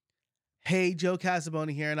Hey, Joe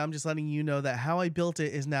Casabona here, and I'm just letting you know that How I Built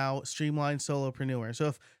It is now Streamlined Solopreneur. So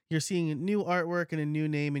if you're seeing new artwork and a new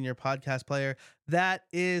name in your podcast player, that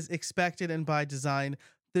is expected and by design.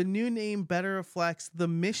 The new name better reflects the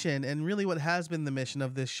mission and really what has been the mission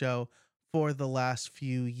of this show for the last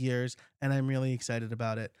few years, and I'm really excited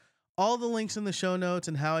about it. All the links in the show notes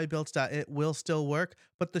and howibuilt.it will still work,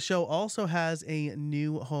 but the show also has a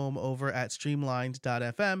new home over at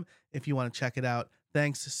streamlined.fm if you want to check it out.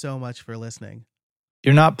 Thanks so much for listening.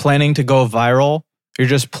 You're not planning to go viral. You're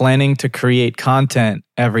just planning to create content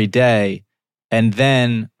every day. And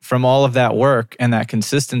then from all of that work and that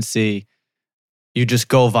consistency, you just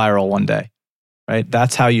go viral one day, right?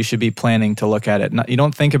 That's how you should be planning to look at it. You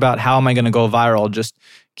don't think about how am I going to go viral? Just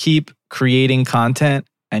keep creating content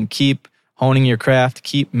and keep honing your craft,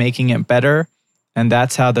 keep making it better. And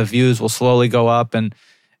that's how the views will slowly go up. And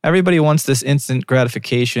everybody wants this instant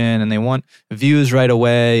gratification and they want views right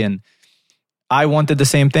away. And I wanted the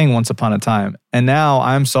same thing once upon a time. And now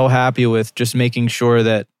I'm so happy with just making sure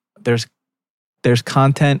that there's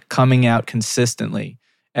content coming out consistently.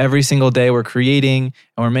 Every single day we're creating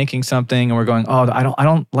and we're making something and we're going, oh, I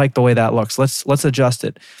don't like the way that looks. Let's adjust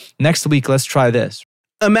it. Next week, let's try this.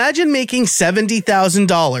 Imagine making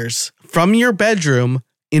 $70,000 from your bedroom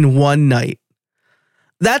in one night.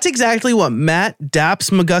 That's exactly what Matt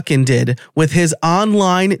Dappz McGuckin did with his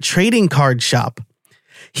online trading card shop.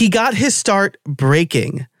 He got his start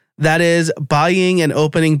breaking, that is, buying and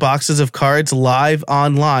opening boxes of cards live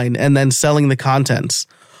online and then selling the contents,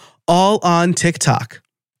 all on TikTok.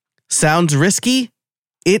 Sounds risky?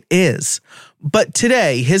 It is. But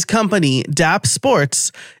today, his company, Dappz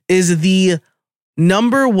Sports, is the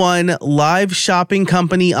 #1 live shopping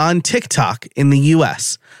company on TikTok in the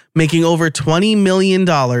US, making over $20 million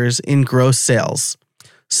in gross sales.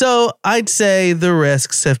 So I'd say the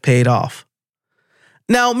risks have paid off.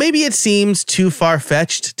 Now, maybe it seems too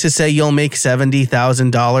far-fetched to say you'll make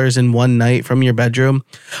 $70,000 in one night from your bedroom,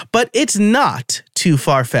 but it's not too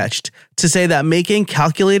far-fetched to say that making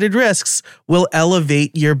calculated risks will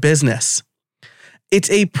elevate your business.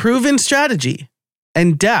 It's a proven strategy,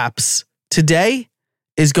 and Dappz today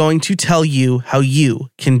is going to tell you how you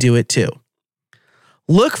can do it too.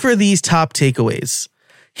 Look for these top takeaways.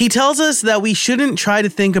 He tells us that we shouldn't try to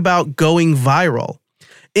think about going viral.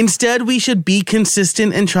 Instead, we should be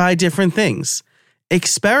consistent and try different things.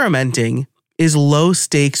 Experimenting is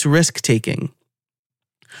low-stakes risk-taking.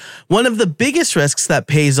 One of the biggest risks that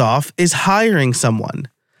pays off is hiring someone.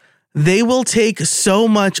 They will take so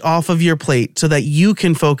much off of your plate so that you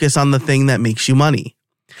can focus on the thing that makes you money.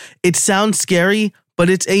 It sounds scary, but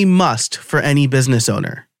it's a must for any business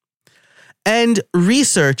owner. And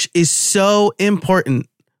research is so important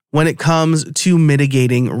when it comes to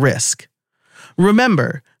mitigating risk.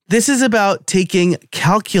 Remember, this is about taking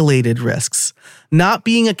calculated risks, not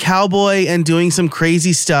being a cowboy and doing some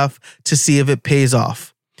crazy stuff to see if it pays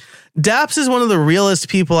off. Dappz is one of the realest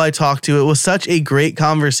people I talked to. It was such a great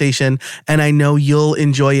conversation, and I know you'll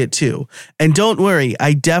enjoy it too. And don't worry,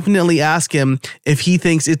 I definitely ask him if he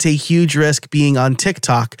thinks it's a huge risk being on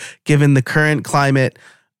TikTok, given the current climate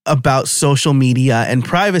about social media and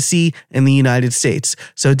privacy in the United States.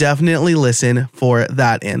 So definitely listen for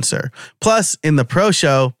that answer. Plus, in the pro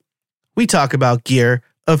show, we talk about gear.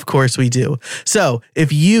 Of course we do. So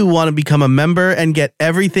if you want to become a member and get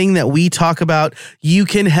everything that we talk about, you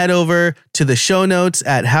can head over to the show notes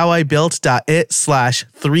at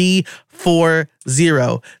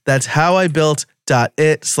howibuilt.it/340. That's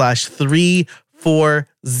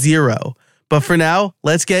howibuilt.it/340. But for now,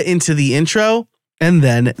 let's get into the intro and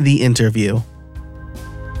then the interview.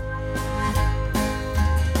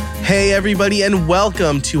 Hey everybody, and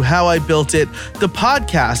welcome to How I Built It, the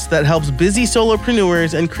podcast that helps busy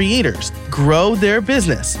solopreneurs and creators grow their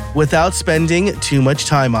business without spending too much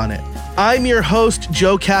time on it. I'm your host,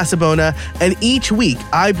 Joe Casabona, and each week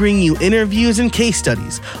I bring you interviews and case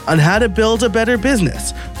studies on how to build a better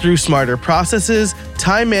business through smarter processes,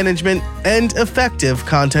 time management, and effective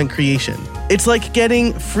content creation. It's like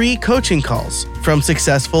getting free coaching calls from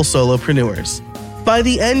successful solopreneurs. By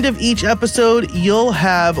the end of each episode, you'll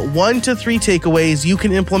have 1 to 3 takeaways you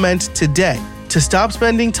can implement today to stop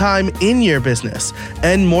spending time in your business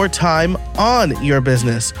and more time on your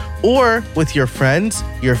business or with your friends,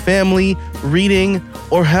 your family, reading,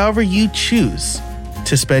 or however you choose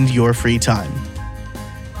to spend your free time.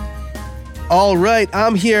 All right,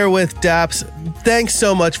 I'm here with Dappz. Thanks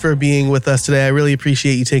so much for being with us today. I really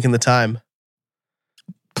appreciate you taking the time.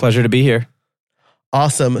 Pleasure to be here.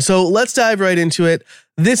 Awesome. So let's dive right into it.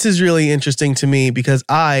 This is really interesting to me because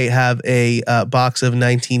I have a box of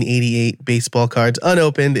 1988 baseball cards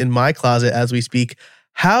unopened in my closet as we speak.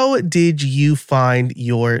 How did you find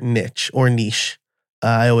your niche or niche?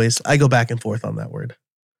 I go back and forth on that word.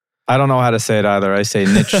 I don't know how to say it either. I say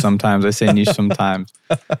niche sometimes. I say niche sometimes.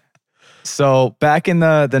 So back in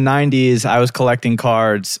the 90s, I was collecting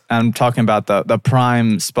cards. I'm talking about the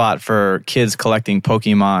prime spot for kids collecting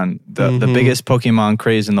Pokemon. The biggest Pokemon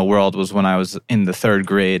craze in the world was when I was in the 3rd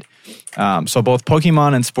grade. So both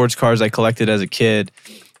Pokemon and sports cards I collected as a kid,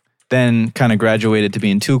 then kind of graduated to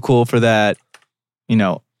being too cool for that,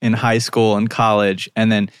 in high school and college.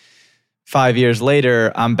 And then 5 years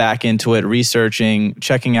later, I'm back into it, researching,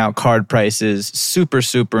 checking out card prices, super,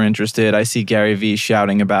 super interested. I see Gary Vee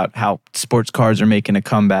shouting about how sports cards are making a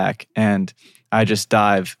comeback, and I just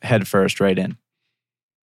dive headfirst right in.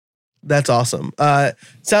 That's awesome.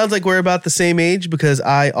 Sounds like we're about the same age because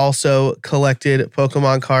I also collected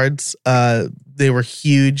Pokemon cards. They were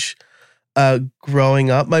huge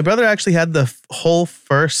growing up. My brother actually had the whole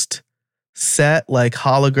first set, like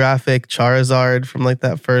holographic Charizard from like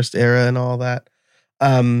that first era and all that.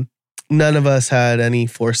 None of us had any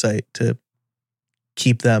foresight to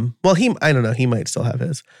keep them. Well, I don't know, he might still have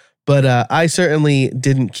his, but I certainly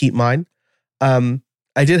didn't keep mine.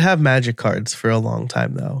 I did have Magic cards for a long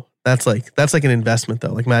time though. That's like an investment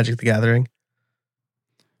though, like Magic the Gathering.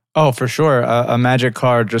 Oh, for sure. A Magic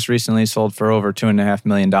card just recently sold for over $2.5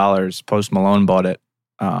 million. Post Malone bought it.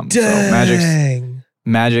 Dang. So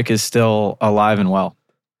Magic is still alive and well.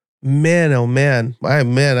 Man, oh man.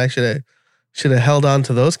 I should have held on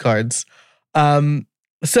to those cards.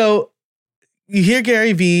 So you hear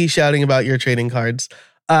Gary Vee shouting about your trading cards.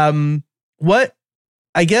 What,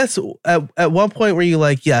 I guess at one point were you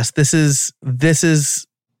like, yes, this is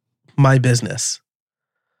my business?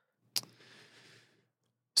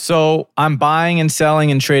 So I'm buying and selling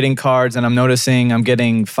and trading cards, and I'm noticing I'm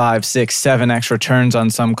getting 5, 6, 7x returns on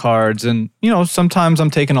some cards. And, sometimes I'm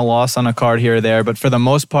taking a loss on a card here or there, but for the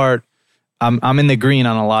most part, I'm in the green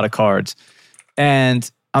on a lot of cards. And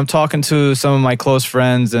I'm talking to some of my close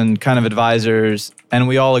friends and kind of advisors, and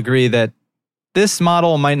we all agree that this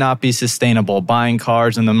model might not be sustainable, buying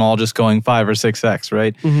cards and them all just going 5 or 6x,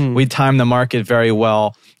 right? Mm-hmm. We time the market very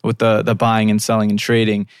well with the buying and selling and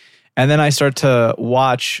trading. And then I start to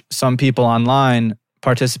watch some people online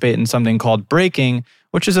participate in something called breaking,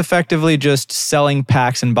 which is effectively just selling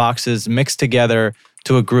packs and boxes mixed together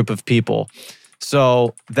to a group of people.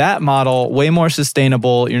 So that model, way more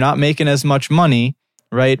sustainable. You're not making as much money,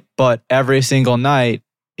 right? But every single night,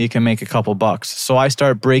 you can make a couple bucks. So I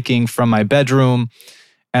start breaking from my bedroom,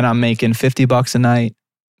 and I'm making $50 a night.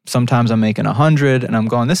 Sometimes I'm making 100, and I'm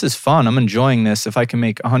going, this is fun. I'm enjoying this. If I can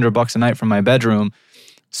make $100 a night from my bedroom,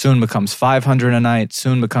 soon becomes 500 a night,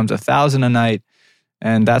 soon becomes 1,000 a night.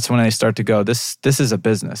 And that's when I start to go, this is a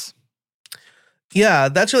business. Yeah,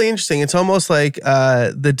 that's really interesting. It's almost like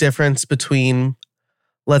the difference between,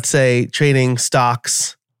 let's say, trading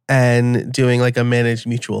stocks and doing like a managed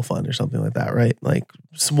mutual fund or something like that, right? Like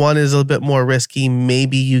one is a bit more risky.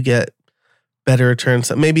 Maybe you get better returns.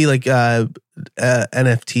 Maybe like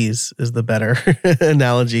NFTs is the better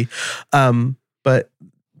analogy. But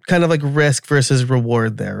kind of like risk versus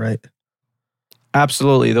reward there, right?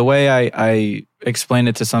 Absolutely. The way I explain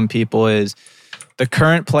it to some people is the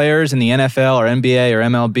current players in the NFL or NBA or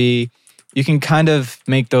MLB, you can kind of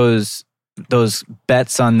make those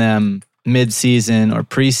bets on them mid-season or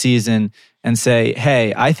preseason and say,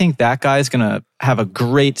 hey, I think that guy's going to have a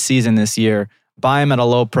great season this year. Buy him at a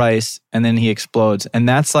low price, and then he explodes. And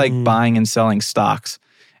that's like buying and selling stocks.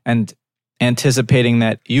 And anticipating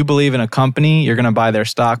that you believe in a company, you're going to buy their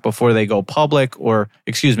stock before they go public, or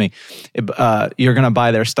you're going to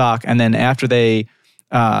buy their stock, and then after they,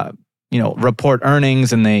 report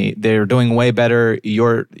earnings and they're doing way better,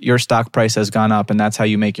 your stock price has gone up, and that's how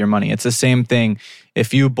you make your money. It's the same thing.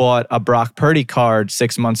 If you bought a Brock Purdy card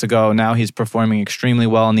 6 months ago, now he's performing extremely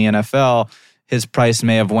well in the NFL. His price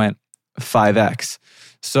may have went 5x.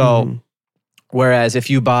 So. Whereas if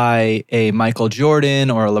you buy a Michael Jordan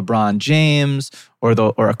or a LeBron James or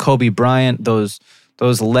a Kobe Bryant, those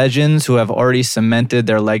legends who have already cemented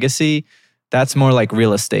their legacy, that's more like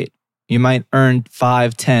real estate. You might earn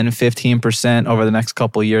 5, 10, 15% over the next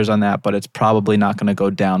couple of years on that, but it's probably not going to go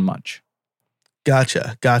down much.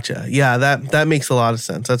 Gotcha. Yeah, that makes a lot of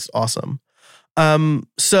sense. That's awesome.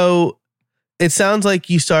 So it sounds like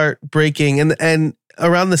you start breaking and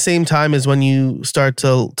around the same time as when you start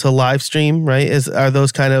to live stream, right?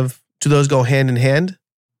 Do those go hand in hand?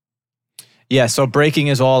 Yeah, so breaking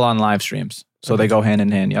is all on live streams. So They go hand in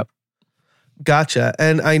hand, yep. Gotcha.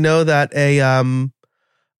 And I know that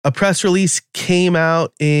a press release came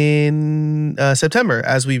out in September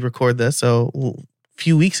as we record this, so a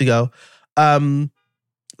few weeks ago,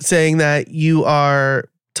 saying that you are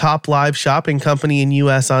top live shopping company in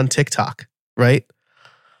US on TikTok, right?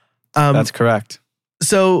 That's correct.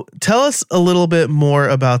 So tell us a little bit more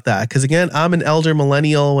about that. Because again, I'm an elder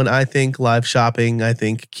millennial. When I think live shopping, I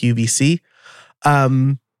think QVC.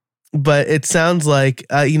 But it sounds like,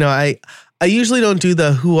 I usually don't do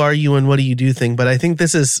the who are you and what do you do thing. But I think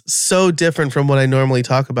this is so different from what I normally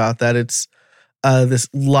talk about, that it's this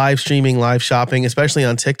live streaming, live shopping, especially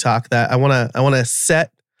on TikTok, that I want to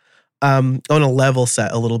set, I want to level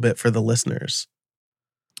set a little bit for the listeners.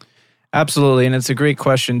 Absolutely. And it's a great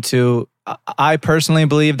question too. I personally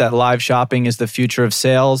believe that live shopping is the future of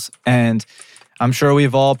sales. And I'm sure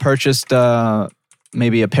we've all purchased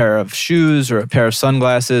maybe a pair of shoes or a pair of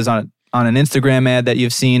sunglasses on an Instagram ad that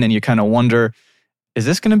you've seen, and you kind of wonder, is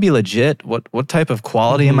this going to be legit? What type of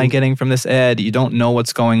quality am I getting from this ad? You don't know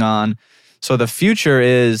what's going on. So the future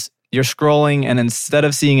is you're scrolling, and instead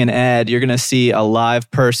of seeing an ad, you're going to see a live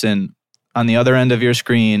person on the other end of your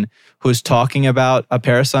screen who's talking about a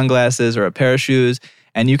pair of sunglasses or a pair of shoes,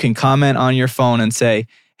 and you can comment on your phone and say,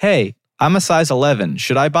 hey, I'm a size 11.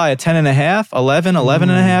 Should I buy a 10 and a half, 11, 11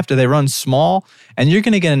 and a half? Do they run small? And you're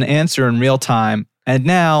going to get an answer in real time. And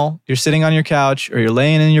now you're sitting on your couch or you're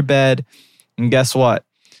laying in your bed, and guess what?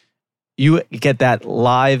 You get that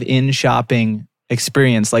live in shopping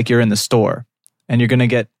experience like you're in the store, and you're going to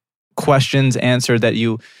get questions answered that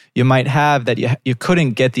you might have that you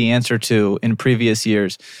couldn't get the answer to in previous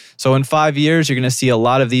years. So in 5 years, you're going to see a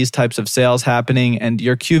lot of these types of sales happening, and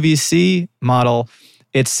your QVC model,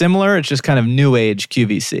 it's similar. It's just kind of new age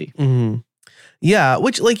QVC. Mm-hmm. Yeah,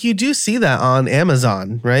 which like you do see that on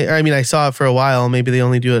Amazon, right? Or, I mean, I saw it for a while. Maybe they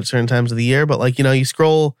only do it at certain times of the year, but like, you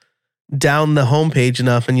scroll down the homepage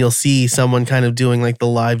enough and you'll see someone kind of doing like the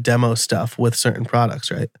live demo stuff with certain products,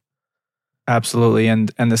 right? Absolutely.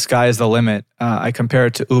 And the sky is the limit. I compare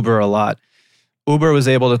it to Uber a lot. Uber was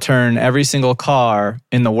able to turn every single car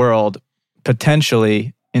in the world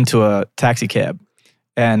potentially into a taxi cab.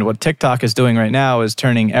 And what TikTok is doing right now is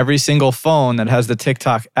turning every single phone that has the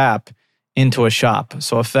TikTok app into a shop.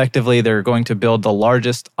 So effectively, they're going to build the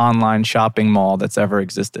largest online shopping mall that's ever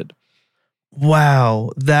existed.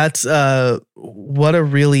 Wow. That's what a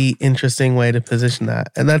really interesting way to position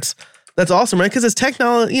that. And that's awesome, right? Because it's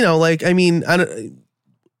technology, I mean, I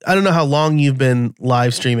don't know how long you've been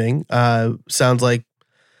live streaming. Sounds like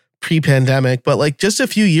pre-pandemic, but like just a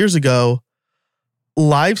few years ago,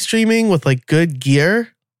 live streaming with like good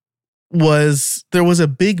gear there was a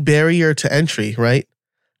big barrier to entry, right?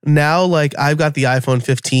 Now, like I've got the iPhone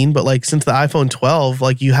 15, but like since the iPhone 12,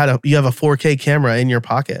 like you have a 4K camera in your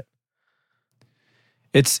pocket.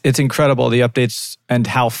 It's incredible, the updates and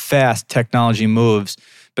how fast technology moves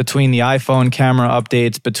between the iPhone camera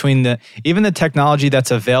updates, between even the technology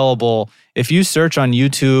that's available. If you search on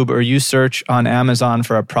YouTube or you search on Amazon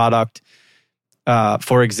for a product,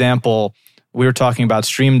 for example, we were talking about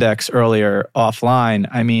Stream Decks earlier offline.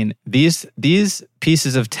 I mean, these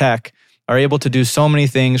pieces of tech are able to do so many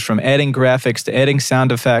things, from adding graphics to adding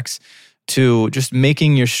sound effects to just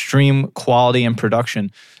making your stream quality and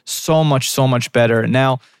production so much better.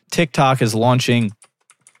 Now, TikTok is launching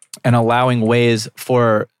and allowing ways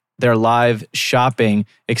for their live shopping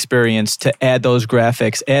experience to add those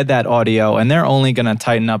graphics, add that audio, and they're only going to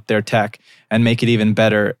tighten up their tech and make it even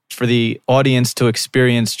better for the audience to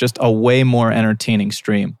experience just a way more entertaining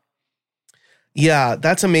stream. Yeah,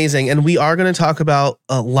 that's amazing. And we are going to talk about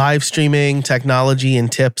live streaming technology and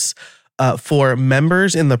tips for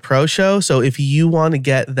members in the Pro Show. So if you want to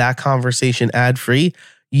get that conversation ad-free,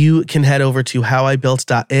 you can head over to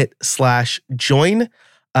howibuilt.it/join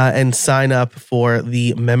and sign up for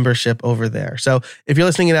the membership over there. So if you're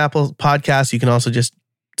listening in Apple Podcasts, you can also just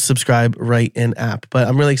subscribe right in app. But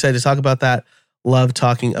I'm really excited to talk about that. Love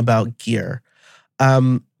talking about gear.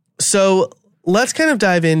 So let's kind of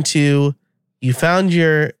dive into, you found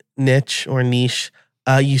your niche or niche,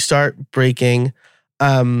 you start breaking,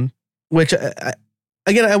 which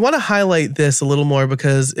again, I want to highlight this a little more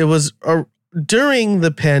because it was during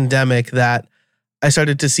the pandemic that I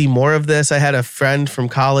started to see more of this. I had a friend from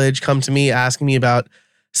college come to me asking me about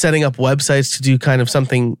setting up websites to do kind of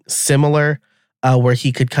something similar, where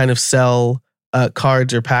he could kind of sell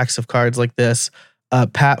cards or packs of cards like this.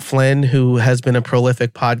 Pat Flynn, who has been a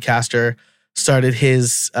prolific podcaster, started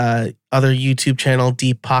his other YouTube channel,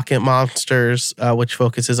 Deep Pocket Monsters, which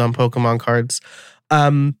focuses on Pokemon cards.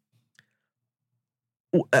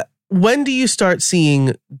 When do you start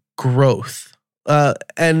seeing growth?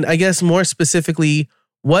 And I guess more specifically,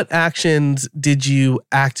 what actions did you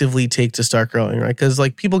actively take to start growing, right? Because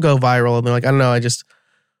like people go viral and they're like, I don't know,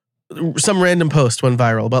 some random post went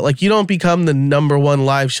viral, but like you don't become the number one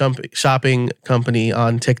live shopping company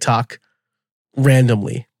on TikTok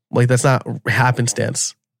randomly. Like that's not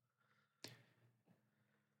happenstance.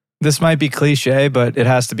 This might be cliche, but it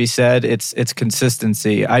has to be said. It's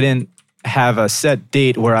consistency. I didn't have a set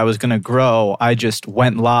date where I was going to grow. I just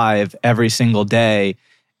went live every single day.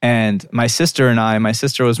 And my sister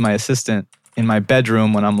was my assistant in my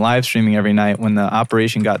bedroom when I'm live streaming every night when the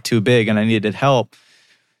operation got too big and I needed help.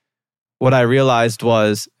 What I realized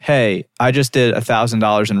was, hey, I just did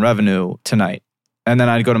 $1,000 in revenue tonight. And then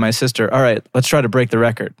I'd go to my sister, all right, let's try to break the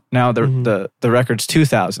record. Now the record's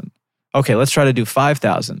 2,000. Okay, let's try to do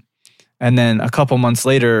 5,000. And then a couple months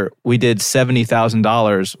later, we did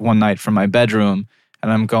 $70,000 one night from my bedroom.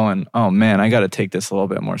 And I'm going, oh man, I got to take this a little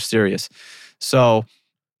bit more serious. So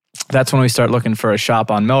that's when we start looking for a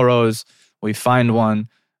shop on Melrose. We find one.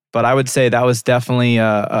 But I would say that was definitely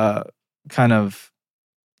a kind of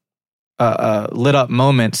a lit up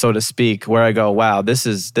moment, so to speak, where I go, wow, this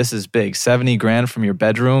is big. 70 grand from your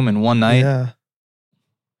bedroom in one night. Yeah.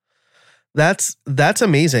 That's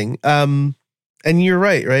amazing. And you're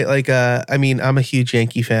right? Like, I mean, I'm a huge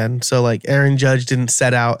Yankee fan. So like Aaron Judge didn't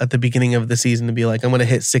set out at the beginning of the season to be like, I'm going to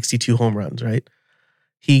hit 62 home runs, right?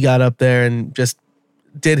 He got up there and just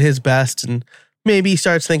did his best, and maybe he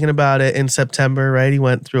starts thinking about it in September, right? He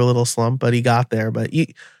went through a little slump, but he got there. But you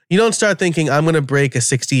don't start thinking, I'm going to break a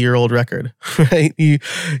 60-year-old record, right? You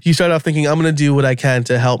start off thinking, I'm going to do what I can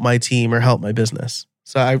to help my team or help my business.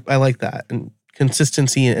 So I like that. And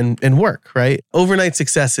consistency and work, right? Overnight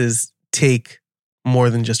successes take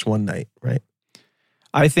more than just one night, right?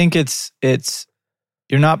 I think it's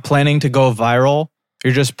you're not planning to go viral.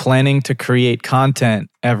 You're just planning to create content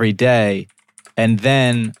every day. And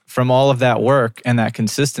then from all of that work and that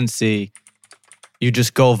consistency, you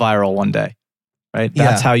just go viral one day, right?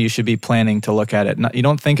 That's how you should be planning to look at it. You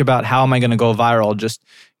don't think about how am I going to go viral. Just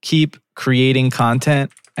keep creating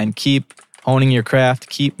content and keep honing your craft,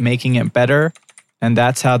 keep making it better. And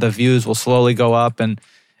that's how the views will slowly go up. And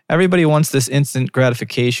everybody wants this instant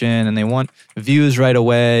gratification and they want views right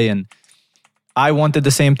away. And I wanted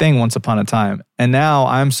the same thing once upon a time. And now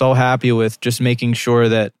I'm so happy with just making sure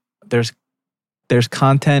that there's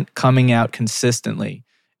content coming out consistently.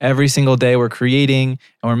 Every single day we're creating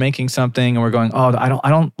and we're making something and we're going, oh, I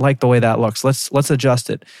don't like the way that looks. Let's adjust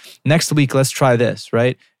it. Next week, let's try this,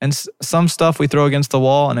 right? And some stuff we throw against the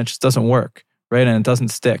wall and it just doesn't work, right? And it doesn't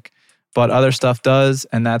stick. But other stuff does,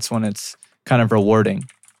 and that's when it's kind of rewarding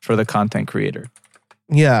for the content creator.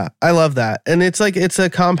 Yeah, I love that. And it's a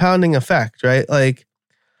compounding effect, right? Like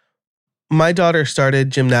my daughter started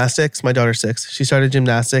gymnastics. My daughter's 6. She started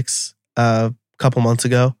gymnastics a couple months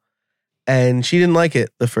ago. And she didn't like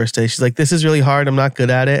it the first day. She's like, this is really hard. I'm not good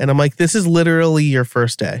at it. And I'm like, this is literally your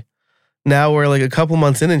first day. Now we're like a couple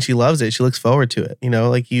months in and she loves it. She looks forward to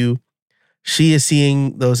it. She is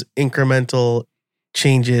seeing those incremental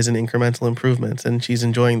changes and incremental improvements, and she's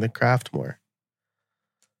enjoying the craft more.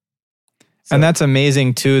 So. And that's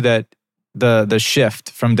amazing too, that the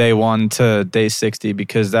shift from day 1 to day 60,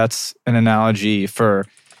 because that's an analogy for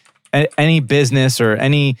any business or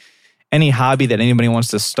any hobby that anybody wants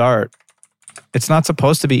to start. It's not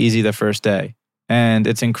supposed to be easy the first day. And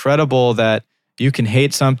it's incredible that you can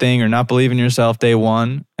hate something or not believe in yourself day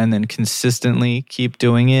 1 and then consistently keep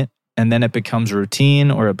doing it. And then it becomes routine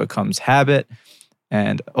or it becomes habit.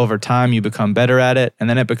 And over time, you become better at it. And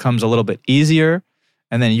then it becomes a little bit easier.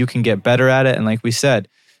 And then you can get better at it. And like we said,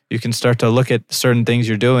 you can start to look at certain things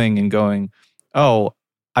you're doing and going, oh,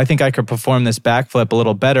 I think I could perform this backflip a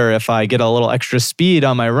little better if I get a little extra speed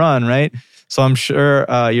on my run, right? So I'm sure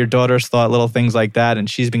your daughter's thought little things like that, and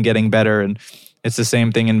she's been getting better. And it's the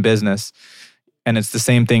same thing in business. And it's the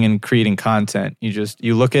same thing in creating content.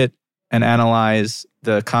 You look at and analyze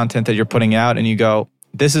the content that you're putting out and you go,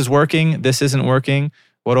 this is working, this isn't working.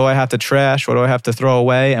 What do I have to trash? What do I have to throw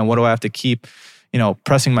away? And what do I have to keep,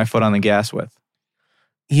 pressing my foot on the gas with?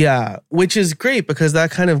 Yeah, which is great because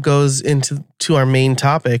that kind of goes into our main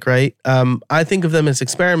topic, right? I think of them as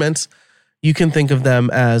experiments. You can think of them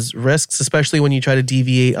as risks, especially when you try to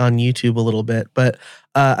deviate on YouTube a little bit. But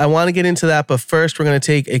I want to get into that. But first, we're going to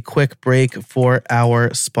take a quick break for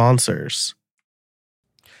our sponsors.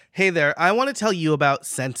 Hey there, I want to tell you about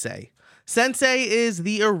Sensei. Sensei is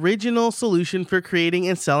the original solution for creating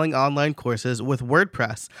and selling online courses with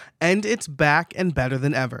WordPress, and it's back and better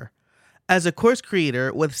than ever. As a course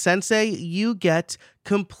creator with Sensei, you get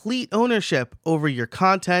complete ownership over your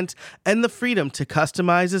content and the freedom to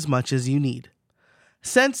customize as much as you need.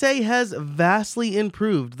 Sensei has vastly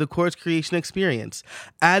improved the course creation experience,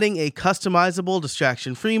 adding a customizable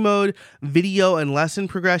distraction-free mode, video and lesson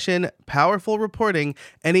progression, powerful reporting,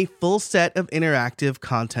 and a full set of interactive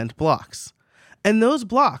content blocks. And those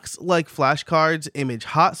blocks, like flashcards, image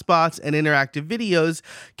hotspots, and interactive videos,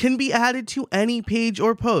 can be added to any page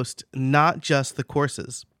or post, not just the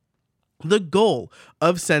courses. The goal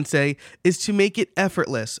of Sensei is to make it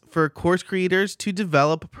effortless for course creators to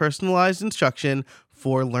develop personalized instruction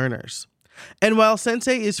for learners. And while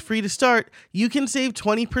Sensei is free to start, you can save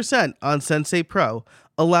 20% on Sensei Pro,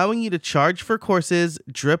 allowing you to charge for courses,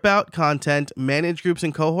 drip out content, manage groups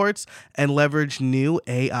and cohorts, and leverage new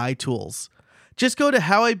AI tools. Just go to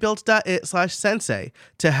howibuilt.it/sensei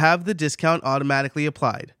to have the discount automatically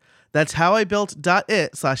applied. That's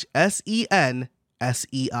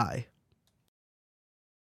howibuilt.it/SENSEI.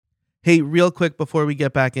 Hey, real quick before we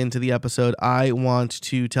get back into the episode, I want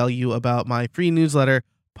to tell you about my free newsletter,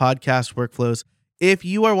 Podcast Workflows. If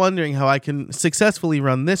you are wondering how I can successfully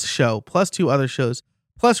run this show, plus 2 other shows,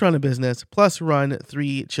 plus run a business, plus run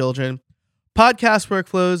 3 children, Podcast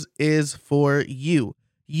Workflows is for you.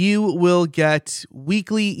 You will get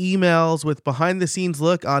weekly emails with behind-the-scenes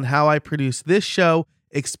look on how I produce this show,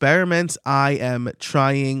 experiments I am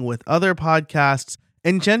trying with other podcasts,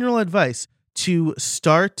 and general advice to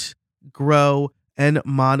start, grow, and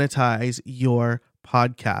monetize your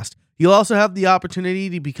podcast. You'll also have the opportunity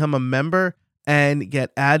to become a member and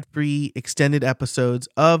get ad-free extended episodes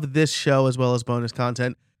of this show as well as bonus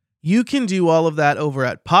content. You can do all of that over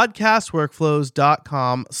at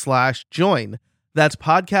podcastworkflows.com/join. That's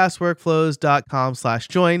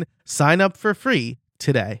podcastworkflows.com/join. Sign up for free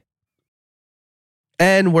today.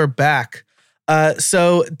 And we're back.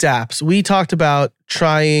 So Dappz, we talked about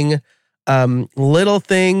trying little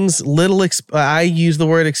things, I use the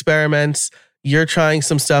word experiments. You're trying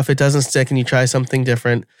some stuff, it doesn't stick, and you try something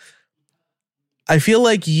different. I feel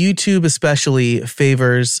like YouTube especially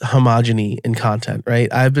favors homogeny in content, right?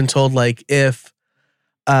 I've been told, like, if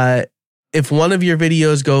one of your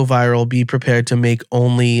videos go viral, be prepared to make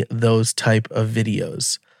only those type of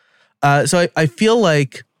videos. So I feel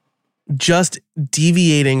like just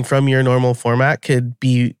deviating from your normal format could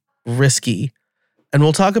be risky. And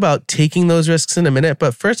we'll talk about taking those risks in a minute.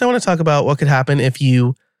 But first, I want to talk about what could happen if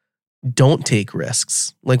you don't take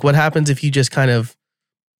risks. Like, what happens if you just kind of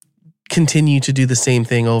continue to do the same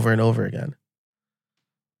thing over and over again?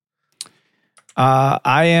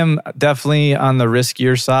 I am definitely on the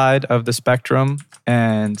riskier side of the spectrum.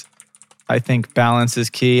 And I think balance is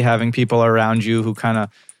key. Having people around you who kind of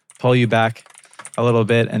pull you back a little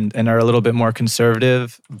bit and are a little bit more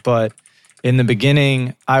conservative. But in the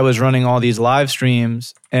beginning, I was running all these live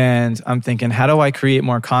streams and I'm thinking, how do I create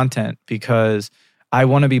more content? Because I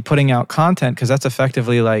want to be putting out content because that's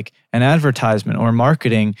effectively like an advertisement or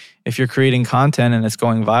marketing if you're creating content and it's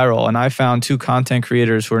going viral. And I found 2 content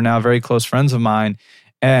creators who are now very close friends of mine.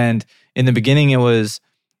 And in the beginning,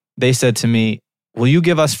 they said to me, will you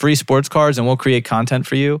give us free sports cards and we'll create content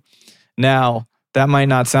for you? Now, that might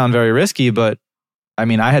not sound very risky, but I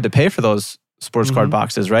mean, I had to pay for those sports card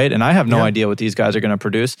boxes, right? And I have no idea what these guys are going to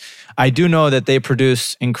produce. I do know that they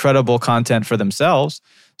produce incredible content for themselves.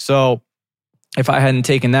 So if I hadn't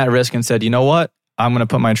taken that risk and said, you know what, I'm going to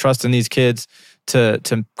put my trust in these kids to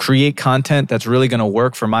create content that's really going to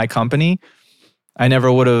work for my company, I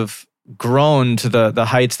never would have grown to the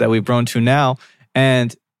heights that we've grown to now.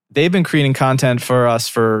 And they've been creating content for us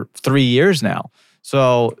for 3 years now.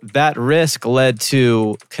 So that risk led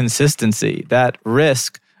to consistency. That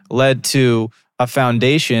risk led to a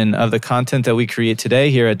foundation of the content that we create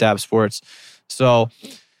today here at Dappz Sports. So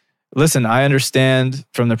listen, I understand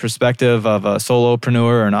from the perspective of a solopreneur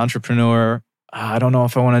or an entrepreneur, I don't know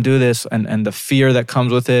if I want to do this and the fear that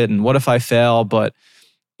comes with it. And what if I fail? But,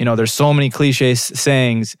 you know, there's so many cliche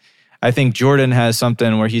sayings. I think Jordan has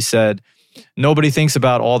something where he said, nobody thinks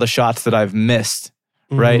about all the shots that I've missed,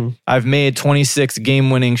 right? I've made 26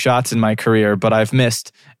 game-winning shots in my career, but I've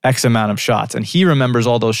missed X amount of shots. And he remembers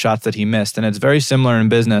all those shots that he missed. And it's very similar in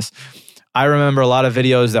business. I remember a lot of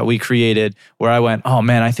videos that we created where I went, oh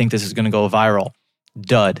man, I think this is going to go viral.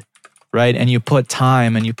 Dud, right? And you put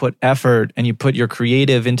time and you put effort and you put your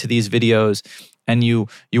creative into these videos and you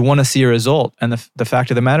want to see a result. And the fact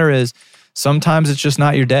of the matter is, sometimes it's just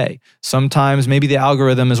not your day. Sometimes maybe the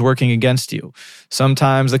algorithm is working against you.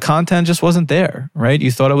 Sometimes the content just wasn't there, right?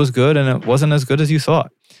 You thought it was good and it wasn't as good as you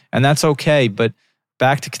thought. And that's okay. But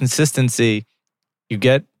back to consistency, you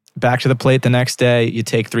get back to the plate the next day, you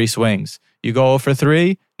take 3 swings. You go 0 for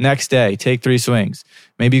 3, next day, take 3 swings.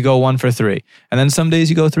 Maybe you go 1 for 3. And then some days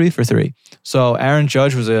you go 3 for 3. So Aaron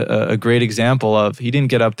Judge was a great example of, he didn't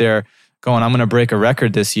get up there going, I'm going to break a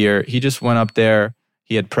record this year. He just went up there.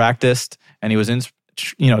 He had practiced and he was in,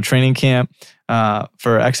 training camp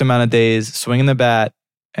for X amount of days, swinging the bat,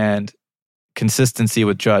 and consistency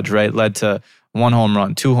with Judge, right, led to 1 home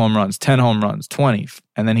run, 2 home runs, 10 home runs, 20,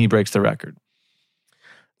 and then he breaks the record.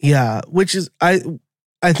 Yeah, which is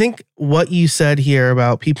I think what you said here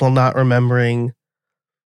about people not remembering,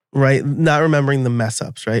 right, not remembering the mess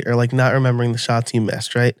ups, right, or like not remembering the shots you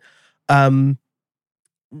missed, right. To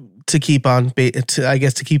keep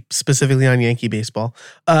specifically on Yankee baseball,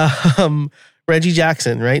 Reggie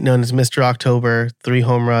Jackson, right, known as Mr. October, 3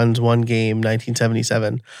 home runs, 1 game,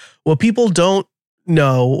 1977. What people don't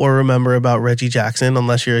know or remember about Reggie Jackson,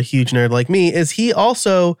 unless you're a huge nerd like me, is he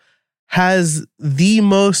also has the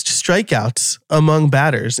most strikeouts among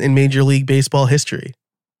batters in Major League Baseball history.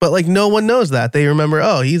 But like no one knows that. They remember,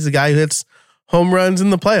 oh, he's the guy who hits home runs in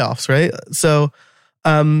the playoffs, right? So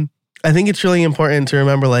I think it's really important to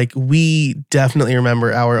remember, like, we definitely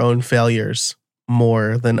remember our own failures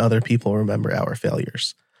more than other people remember our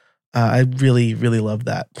failures. I really, really love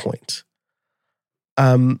that point.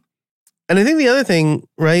 And I think the other thing,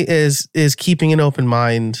 right, is keeping an open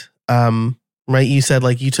mind. Right, you said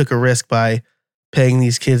like you took a risk by paying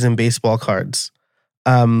these kids in baseball cards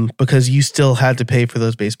because you still had to pay for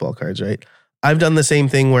those baseball cards, right? I've done the same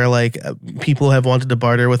thing where like people have wanted to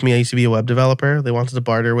barter with me. I used to be a web developer. They wanted to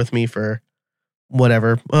barter with me for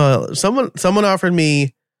whatever. Someone offered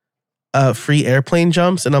me free airplane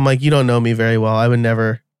jumps, and I'm like, you don't know me very well. I would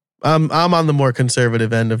never. I'm on the more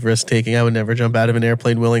conservative end of risk taking. I would never jump out of an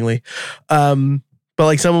airplane willingly. But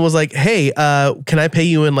like someone was like, hey, can I pay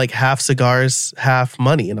you in like half cigars, half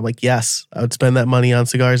money? And I'm like, yes, I would spend that money on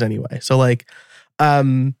cigars anyway. So like,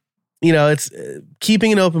 it's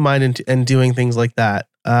keeping an open mind and doing things like that.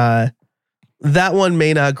 That one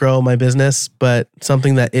may not grow my business, but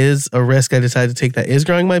something that is a risk I decided to take that is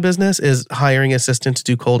growing my business is hiring assistants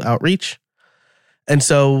to do cold outreach. And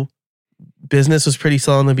so business was pretty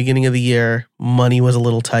slow in the beginning of the year. Money was a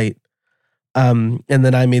little tight. And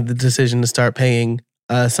then I made the decision to start paying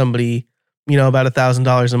somebody, about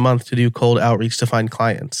 $1,000 a month to do cold outreach to find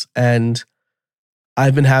clients. And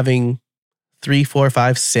I've been having 3, 4,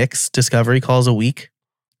 5, 6 discovery calls a week.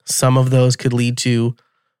 Some of those could lead to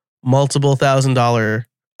multiple $1,000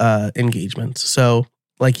 engagements. So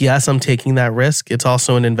like, yes, I'm taking that risk. It's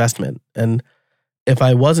also an investment. And if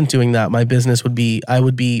I wasn't doing that, my business I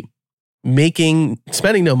would be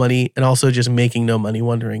spending no money and also just making no money,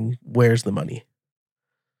 wondering where's the money.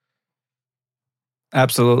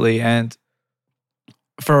 Absolutely. And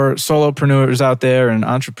for solopreneurs out there and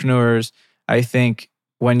entrepreneurs, I think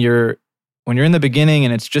when you're in the beginning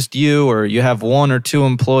and it's just you, or you have 1 or 2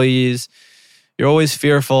 employees, you're always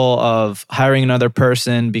fearful of hiring another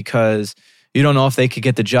person because you don't know if they could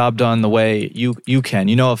get the job done the way you can.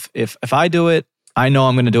 If I do it, I know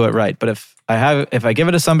I'm going to do it right. But if I give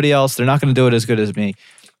it to somebody else, they're not going to do it as good as me.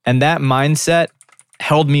 And that mindset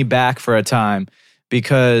held me back for a time,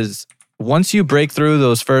 because once you break through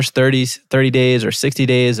those first 30 days or 60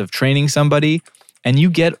 days of training somebody, and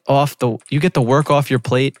you get the work off your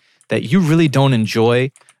plate that you really don't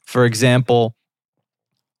enjoy. For example,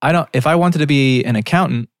 if I wanted to be an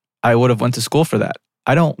accountant, I would have went to school for that.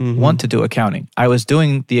 I don't want to do accounting. I was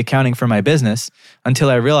doing the accounting for my business until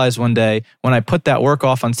I realized one day when I put that work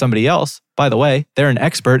off on somebody else, by the way, they're an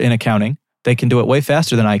expert in accounting. They can do it way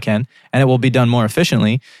faster than I can, and it will be done more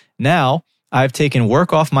efficiently. Now, I've taken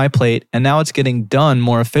work off my plate, and now it's getting done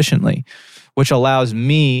more efficiently, which allows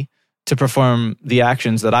me to perform the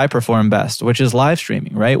actions that I perform best, which is live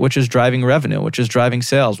streaming, right? Which is driving revenue, which is driving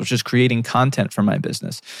sales, which is creating content for my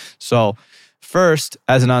business. So first,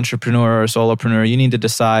 as an entrepreneur or a solopreneur, you need to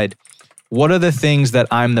decide, what are the things that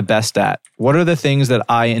I'm the best at? What are the things that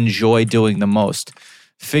I enjoy doing the most?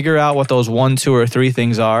 Figure out what those 1, 2, or 3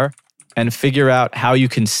 things are, and figure out how you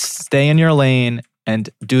can stay in your lane and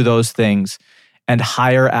do those things and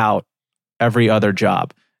hire out every other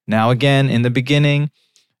job. Now, again, in the beginning,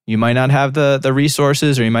 you might not have the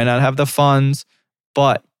resources, or you might not have the funds,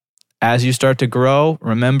 but as you start to grow,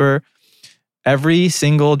 remember, every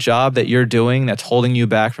single job that you're doing that's holding you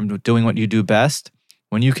back from doing what you do best,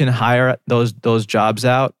 when you can hire those jobs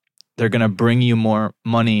out, they're going to bring you more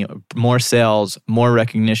money, more sales, more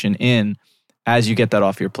recognition in as you get that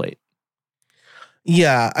off your plate.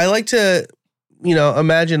 Yeah, I like to,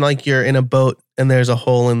 imagine like you're in a boat and there's a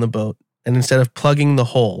hole in the boat, and instead of plugging the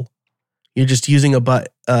hole, you're just using a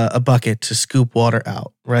bucket to scoop water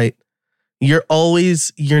out, right? You're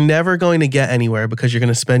never going to get anywhere because you're going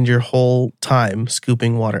to spend your whole time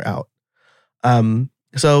scooping water out.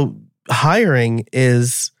 So hiring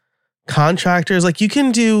is contractors, like you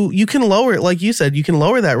can lower it. Like you said, you can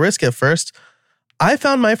lower that risk at first. I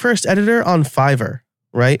found my first editor on Fiverr,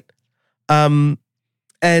 right? And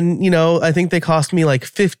I think they cost me like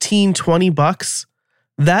 $15-20.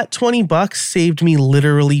 That $20 saved me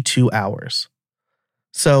literally 2 hours.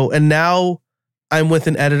 So, and now I'm with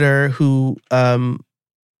an editor who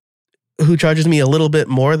charges me a little bit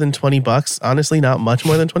more than $20. Honestly, not much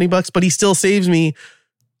more than $20, but he still saves me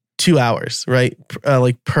 2 hours, right?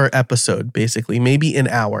 Like per episode, basically, maybe an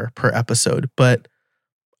hour per episode. But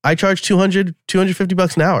I charge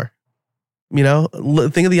 $250 an hour.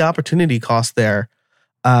 Think of the opportunity cost there.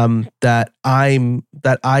 That I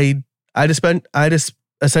just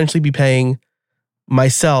essentially be paying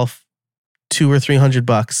myself $200 or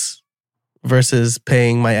 $300 versus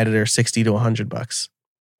paying my editor $60 to $100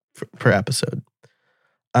 per episode.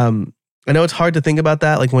 I know it's hard to think about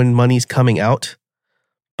that, like when money's coming out,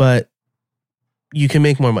 but you can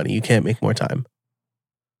make more money. You can't make more time.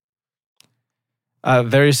 A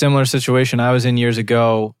very similar situation I was in years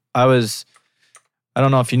ago. I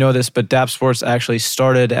don't know if you know this, but Dappz Sports actually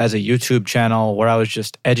started as a YouTube channel where I was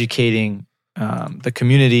just educating the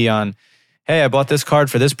community on, hey, I bought this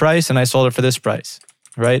card for this price and I sold it for this price,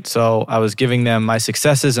 right? So I was giving them my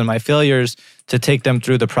successes and my failures to take them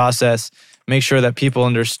through the process, make sure that people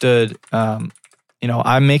understood, I'm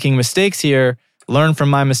making mistakes here, learn from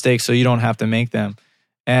my mistakes so you don't have to make them.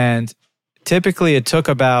 And typically it took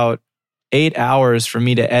about 8 hours for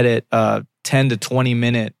me to edit a 10 to 20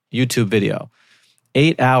 minute YouTube video.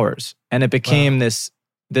 8 hours. And it became this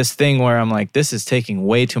thing where I'm like, this is taking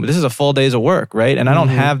way too much. This is a full day's of work, right? And I don't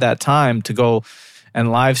have that time to go and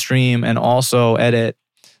live stream and also edit.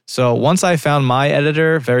 So once I found my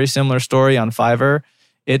editor, very similar story on Fiverr,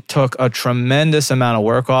 it took a tremendous amount of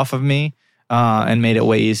work off of me and made it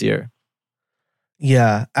way easier.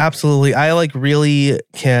 Yeah, absolutely. I advocate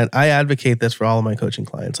this for all of my coaching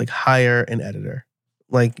clients, like hire an editor.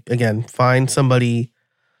 Like, again, find somebody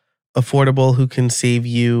affordable who can save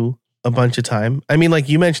you a bunch of time. I mean, like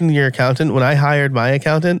you mentioned your accountant. When I hired my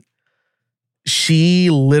accountant, she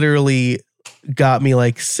literally got me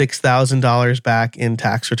like $6,000 back in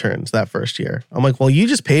tax returns that first year. I'm like, well, you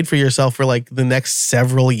just paid for yourself for like the next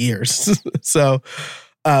several years. So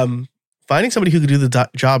finding somebody who could do the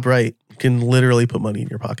job right can literally put money in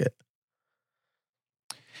your pocket.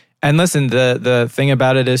 And listen, the thing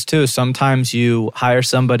about it is too, sometimes you hire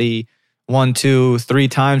somebody 1, 2, 3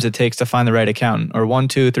 times it takes to find the right accountant, or 1,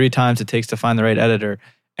 2, 3 times it takes to find the right editor.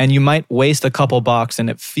 And you might waste a couple bucks and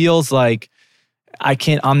it feels like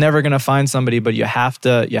I'm never going to find somebody, but you have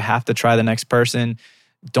to try the next person.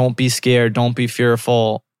 Don't be scared. Don't be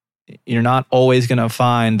fearful. You're not always going to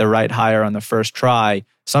find the right hire on the first try.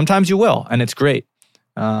 Sometimes you will, and it's great.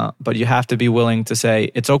 But you have to be willing to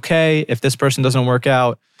say, it's okay if this person doesn't work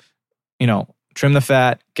out, trim the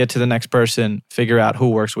fat, get to the next person, figure out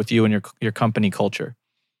who works with you and your company culture.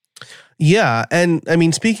 Yeah. And I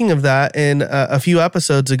mean, speaking of that, in a few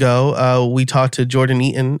episodes ago, we talked to Jordan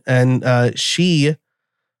Eaton, and she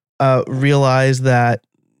realized that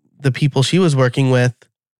the people she was working with,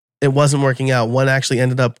 it wasn't working out. One actually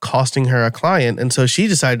ended up costing her a client. And so she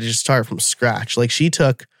decided to just start from scratch. Like she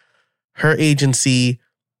took her agency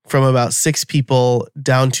from about 6 people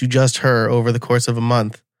down to just her over the course of a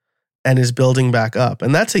month and is building back up.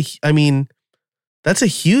 And that's a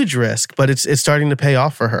huge risk, but it's starting to pay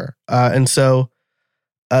off for her. And so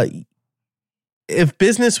if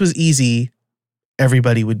business was easy,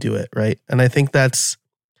 everybody would do it, right? And I think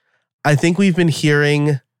we've been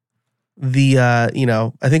hearing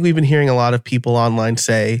a lot of people online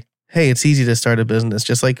say, hey, it's easy to start a business.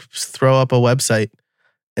 Just like throw up a website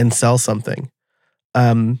and sell something.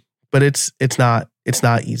 But it's not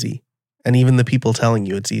easy. And even the people telling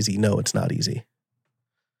you it's easy, no, it's not easy.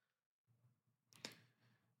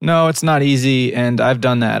 No, it's not easy. And I've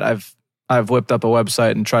done that. I've whipped up a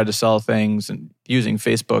website and tried to sell things and using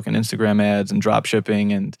Facebook and Instagram ads and drop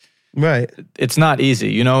shipping, and right. It's not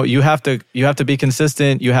easy. You have to be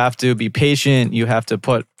consistent. You have to be patient. You have to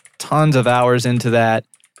put tons of hours into that.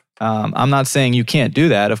 I'm not saying you can't do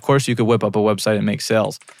that. Of course, you could whip up a website and make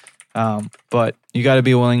sales. But you got to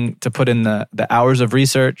be willing to put in the hours of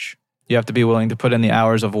research. You have to be willing to put in the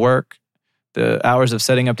hours of work, the hours of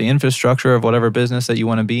setting up the infrastructure of whatever business that you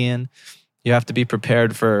want to be in. You have to be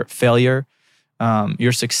prepared for failure.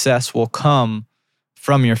 Your success will come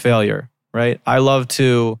from your failure, right? I love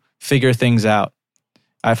to figure things out.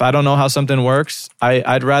 If I don't know how something works,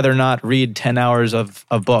 I'd rather not read 10 hours of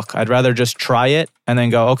a book. I'd rather just try it and then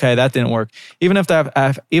go, okay, that didn't work. Even if I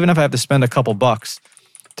have to spend a couple bucks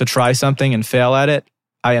to try something and fail at it,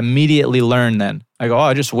 I immediately learn then. I go, oh,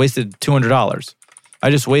 I just wasted $200. I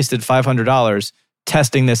just wasted $500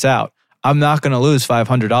 testing this out. I'm not going to lose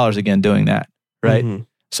 $500 again doing that, right? Mm-hmm.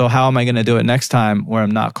 So how am I going to do it next time where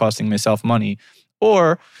I'm not costing myself money,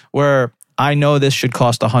 or where I know this should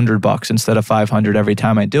cost $100 instead of $500 every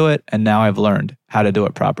time I do it, and now I've learned how to do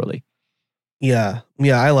it properly. Yeah,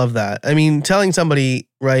 I love that. I mean, telling somebody,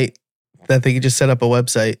 right, that they could just set up a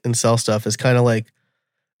website and sell stuff is kind of like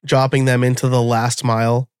dropping them into the last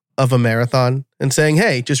mile of a marathon and saying,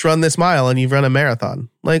 hey, just run this mile and you've run a marathon.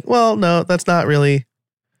 Like, well, no, it's not really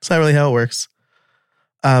how it works.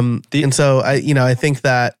 And so I think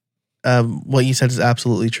that what you said is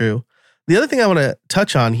absolutely true. The other thing I want to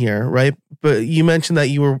touch on here, right? But you mentioned that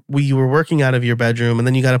you were working out of your bedroom and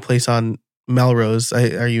then you got a place on Melrose.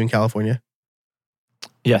 Are you in California?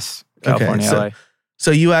 Yes, California, okay, LA.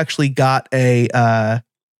 So you actually got a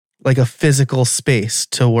physical space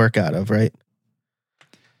to work out of, right?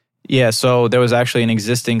 Yeah, so there was actually an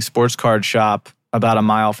existing sports card shop about a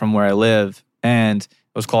mile from where I live, and it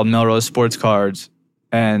was called Melrose Sports Cards,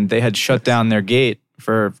 and they had shut down their gate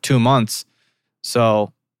for 2 months.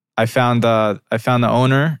 So I found the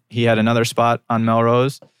owner. He had another spot on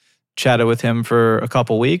Melrose, chatted with him for a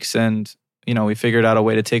couple weeks, and we figured out a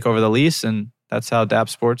way to take over the lease, and that's how Dappz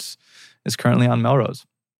Sports is currently on Melrose.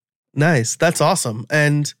 Nice. That's awesome.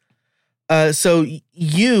 And so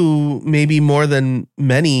you, maybe more than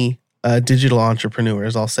many digital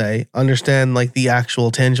entrepreneurs, I'll say, understand like the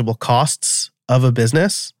actual tangible costs of a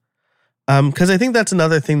business. Because I think that's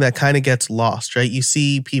another thing that kind of gets lost, right? You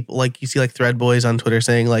see people like Thread Boys on Twitter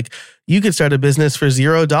saying like, you could start a business for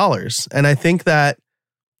 $0. And I think that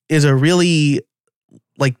is a really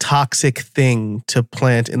like toxic thing to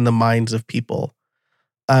plant in the minds of people.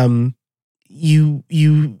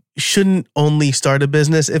 You shouldn't only start a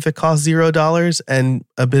business if it costs $0, and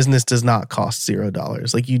a business does not cost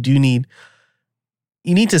 $0. Like you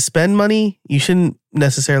need to spend money. You shouldn't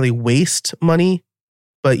necessarily waste money,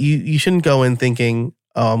 but you shouldn't go in thinking,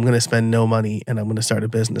 oh, I'm going to spend no money and I'm going to start a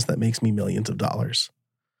business that makes me millions of dollars.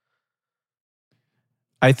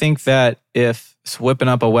 I think that if whipping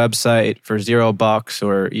up a website for $0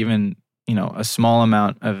 or even, a small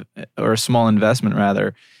amount of, or a small investment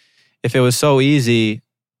rather, if it was so easy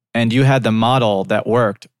and you had the model that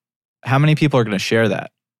worked, how many people are going to share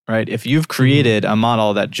that, right? If you've created a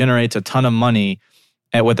model that generates a ton of money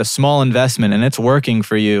with a small investment and it's working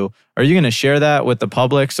for you, are you going to share that with the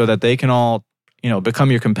public so that they can all,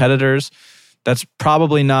 become your competitors? That's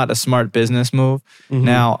probably not a smart business move. Mm-hmm.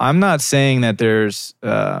 Now, I'm not saying that there's,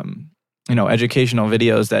 educational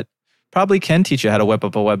videos that probably can teach you how to whip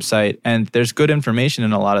up a website, and there's good information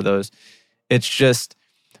in a lot of those. It's just,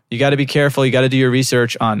 you got to be careful. You got to do your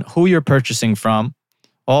research on who you're purchasing from.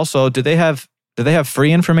 Also, do they have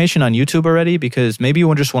free information on YouTube already? Because maybe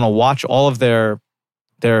you just want to watch all of their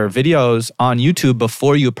videos on YouTube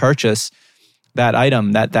before you purchase that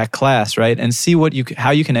item, that class, right? And see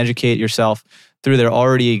how you can educate yourself through their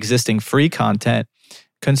already existing free content.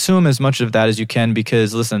 Consume as much of that as you can,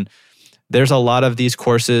 because listen, there's a lot of these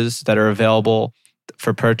courses that are available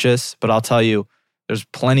for purchase, but I'll tell you, there's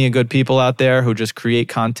plenty of good people out there who just create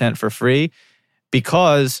content for free,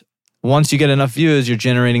 because once you get enough views, you're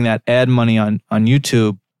generating that ad money on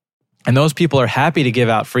YouTube. And those people are happy to give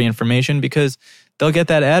out free information because they'll get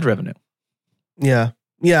that ad revenue. Yeah,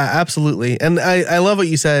 absolutely. And I love what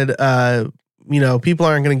you said. People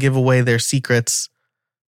aren't going to give away their secrets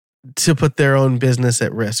to put their own business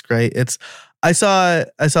at risk, right? I saw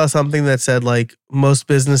something that said like, most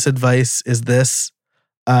business advice is this.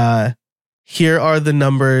 Here are the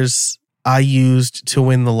numbers I used to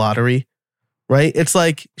win the lottery, right? It's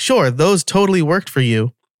like, sure, those totally worked for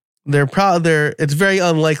you. It's very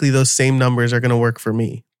unlikely those same numbers are going to work for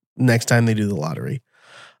me next time they do the lottery.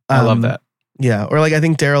 I love that. Yeah. Or like, I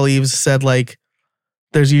think Daryl Eves said like,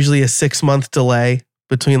 there's usually a 6-month delay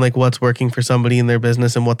between like what's working for somebody in their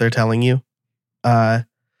business and what they're telling you.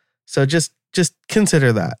 So just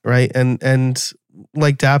consider that, right? And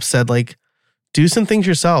like Dappz said, like, do some things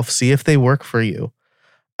yourself, see if they work for you,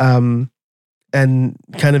 and kind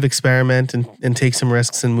of experiment and take some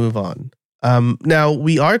risks and move on. Now,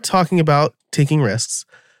 we are talking about taking risks.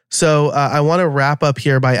 So I want to wrap up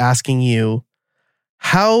here by asking you,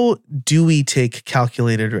 how do we take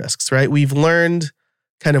calculated risks, right? We've learned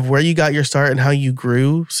kind of where you got your start and how you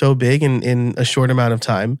grew so big in a short amount of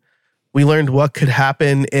time. We learned what could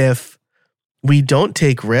happen if we don't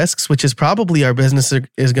take risks, which is probably our business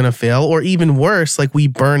is going to fail, or even worse, like we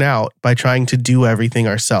burn out by trying to do everything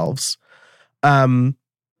ourselves. So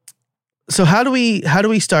how do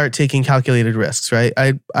we start taking calculated risks, right?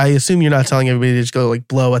 I assume you're not telling everybody to just go like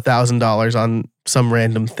blow $1,000 on some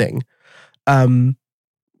random thing.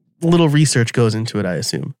 little research goes into it, I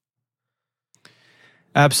assume.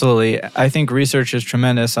 Absolutely. I think research is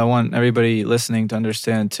tremendous. I want everybody listening to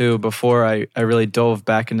understand too, before I really dove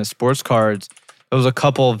back into sports cards, there was a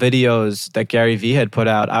couple of videos that Gary Vee had put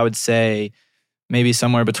out. I would say maybe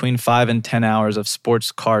somewhere between 5 and 10 hours of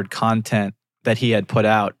sports card content that he had put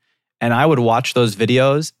out. And I would watch those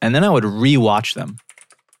videos and then I would rewatch them,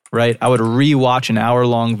 right? I would rewatch an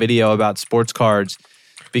hour-long video about sports cards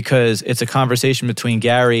because it's a conversation between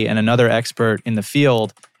Gary and another expert in the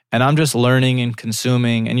field. And I'm just learning and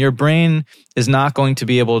consuming. And your brain is not going to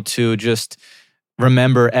be able to just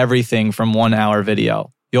remember everything from 1 hour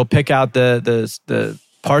video. You'll pick out the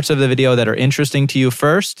parts of the video that are interesting to you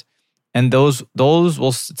first, and those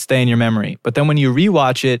will stay in your memory. But then when you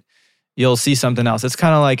rewatch it, you'll see something else. It's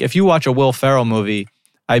kind of like if you watch a Will Ferrell movie,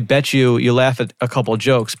 I bet you laugh at a couple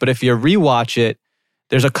jokes. But if you rewatch it,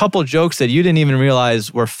 there's a couple jokes that you didn't even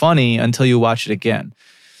realize were funny until you watch it again.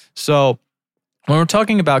 So when we're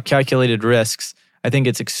talking about calculated risks, I think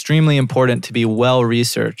it's extremely important to be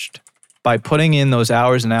well-researched by putting in those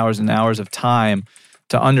hours and hours and hours of time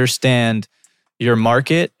to understand your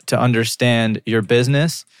market, to understand your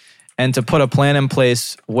business, and to put a plan in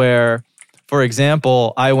place where, for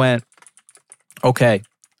example, I went, okay,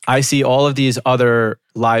 I see all of these other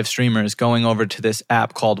live streamers going over to this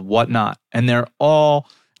app called Whatnot, and they're all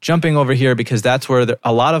jumping over here because that's where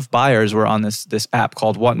a lot of buyers were on this app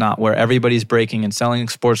called Whatnot, where everybody's breaking and selling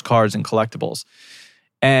sports cards and collectibles.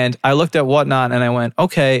 And I looked at Whatnot and I went,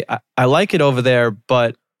 okay, I like it over there,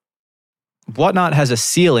 but Whatnot has a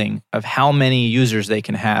ceiling of how many users they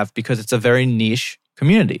can have because it's a very niche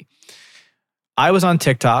community. I was on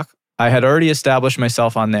TikTok. I had already established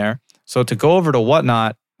myself on there. So to go over to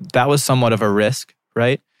Whatnot, that was somewhat of a risk,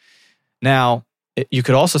 right? Now, you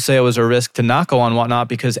could also say it was a risk to not go on Whatnot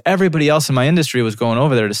because everybody else in my industry was going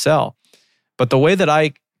over there to sell. But the way that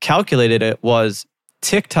I calculated it was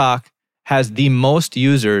TikTok has the most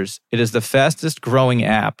users. It is the fastest growing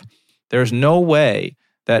app. There's no way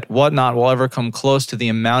that Whatnot will ever come close to the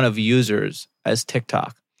amount of users as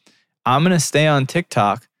TikTok. I'm going to stay on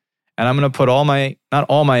TikTok and I'm going to put not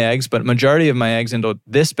all my eggs, but majority of my eggs into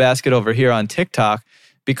this basket over here on TikTok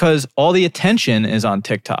because all the attention is on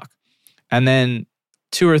TikTok. And then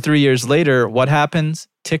 2 or 3 years later, what happens?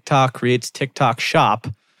 TikTok creates TikTok Shop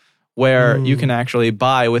where you can actually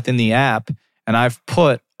buy within the app. And I've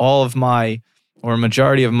put all of my or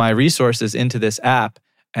majority of my resources into this app.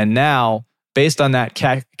 And now, based on that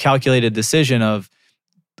calculated decision of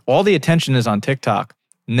all the attention is on TikTok,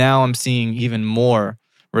 now I'm seeing even more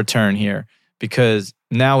return here because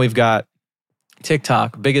now we've got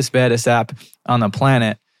TikTok, biggest, baddest app on the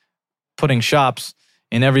planet, putting shops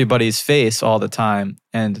in everybody's face all the time.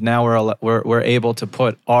 And now we're able to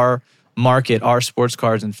put our market, our sports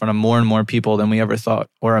cards in front of more and more people than we ever thought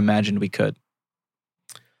or imagined we could.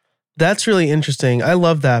 That's really interesting. I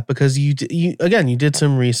love that because you did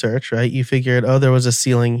some research, right? You figured, there was a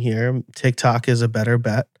ceiling here. TikTok is a better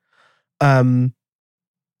bet. But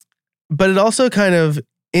it also kind of,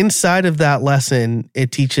 inside of that lesson,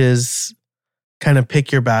 it teaches kind of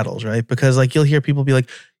pick your battles, right? Because like you'll hear people be like,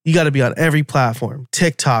 you got to be on every platform,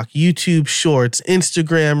 TikTok, YouTube Shorts,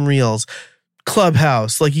 Instagram Reels,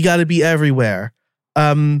 Clubhouse, like you got to be everywhere.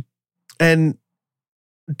 And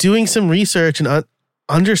doing some research and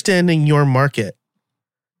understanding your market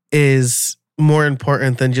is more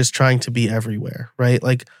important than just trying to be everywhere, right?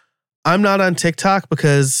 Like I'm not on TikTok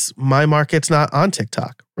because my market's not on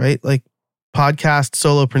TikTok, right? Like podcast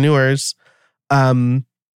solopreneurs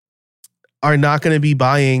are not going to be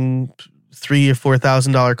buying $3,000 or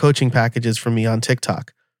 $4,000 coaching packages from me on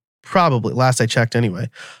TikTok. Probably, last I checked anyway.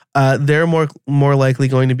 They're more likely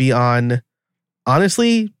going to be on,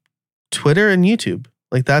 honestly, Twitter and YouTube.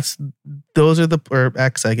 Like those are or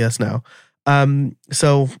X, I guess now.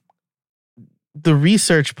 So the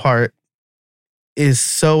research part is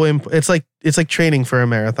so it's like training for a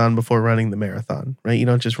marathon before running the marathon, right? You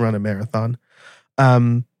don't just run a marathon.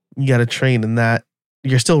 You got to train in that.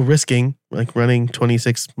 You're still risking, like running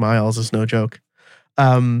 26 miles is no joke.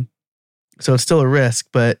 So it's still a risk,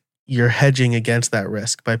 but you're hedging against that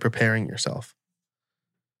risk by preparing yourself.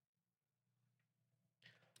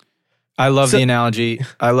 I love the analogy.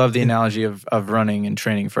 I love the analogy of running and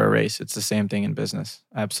training for a race. It's the same thing in business.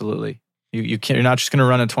 Absolutely. You can't, you're not just going to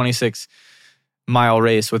run a 26-mile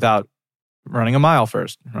race without running a mile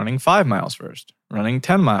first, running 5 miles first, running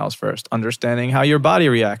 10 miles first, understanding how your body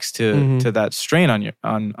reacts to that strain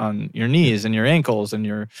on your knees and your ankles and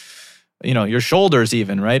your shoulders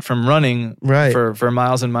even, right? From running for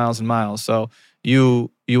miles and miles and miles. So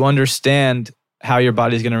you understand how your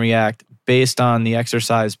body's going to react based on the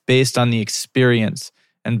exercise, based on the experience.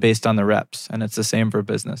 and based on the reps. And it's the same for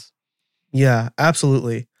business. Yeah,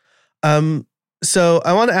 absolutely. So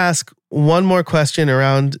I want to ask one more question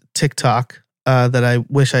around TikTok that I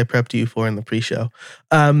wish I prepped you for in the pre-show.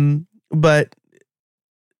 But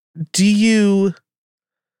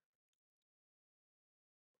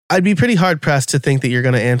I'd be pretty hard pressed to think that you're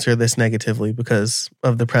going to answer this negatively because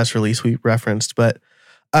of the press release we referenced. But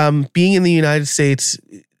being in the United States,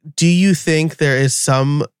 do you think there is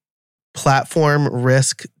some platform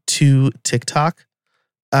risk to TikTok?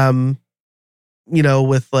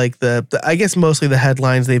 With like the I guess mostly the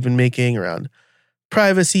headlines they've been making around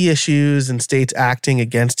privacy issues and states acting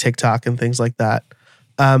against TikTok and things like that.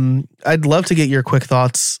 I'd love to get your quick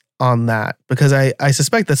thoughts on that because I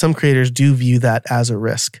suspect that some creators do view that as a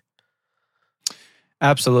risk.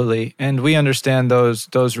 Absolutely. And we understand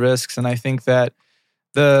those risks. And I think that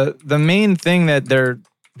the main thing that they're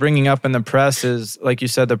bringing up in the press is, like you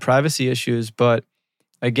said, the privacy issues. But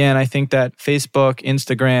again, I think that Facebook,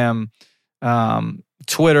 Instagram,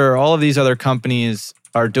 Twitter, all of these other companies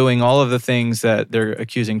are doing all of the things that they're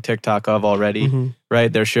accusing TikTok of already,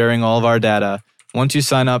 right? They're sharing all of our data. Once you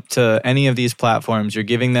sign up to any of these platforms, you're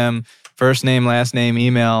giving them first name, last name,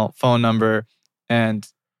 email, phone number. And,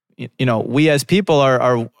 we as people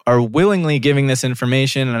are willingly giving this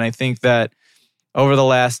information. And I think that over the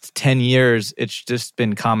last 10 years, it's just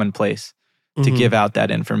been commonplace to give out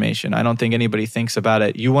that information. I don't think anybody thinks about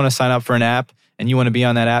it. You want to sign up for an app and you want to be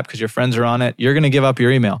on that app because your friends are on it, you're going to give up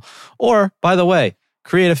your email. Or, by the way,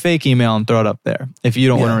 create a fake email and throw it up there if you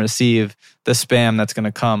don't want to receive the spam that's going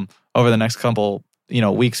to come over the next couple,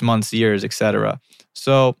 weeks, months, years, etc.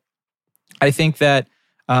 So I think that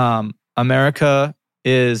America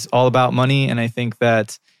is all about money. And I think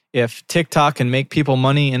that if TikTok can make people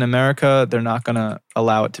money in America, they're not going to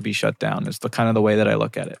allow it to be shut down. It's the kind of the way that I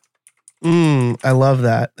look at it. I love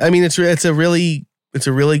that. I mean, it's a really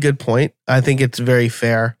good point. I think it's very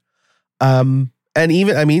fair. And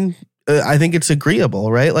even, I think it's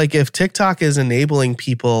agreeable, right? Like if TikTok is enabling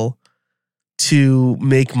people to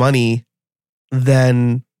make money,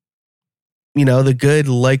 then, the good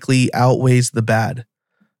likely outweighs the bad.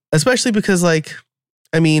 Especially because it's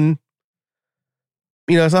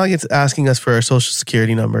not like it's asking us for our social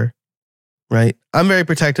security number, right? I'm very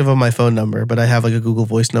protective of my phone number, but I have like a Google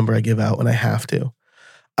Voice number I give out when I have to.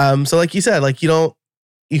 So like you said, like you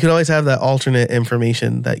can always have that alternate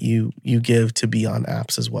information that you give to be on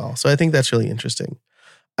apps as well. So I think that's really interesting.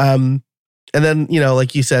 And then,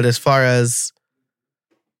 like you said, as far as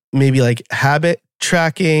maybe like habit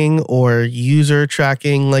tracking or user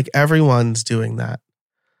tracking, like everyone's doing that.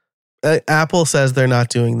 Apple says they're not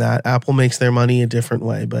doing that. Apple makes their money a different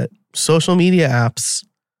way, but social media apps,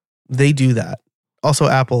 they do that. Also,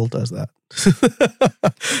 Apple does that.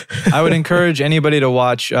 I would encourage anybody to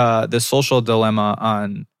watch The Social Dilemma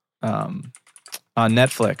on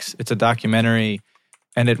Netflix. It's a documentary,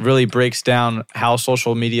 and it really breaks down how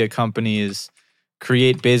social media companies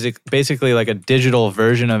create basically like a digital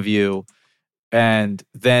version of you and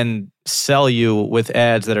then sell you with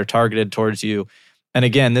ads that are targeted towards you. And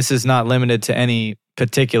again, this is not limited to any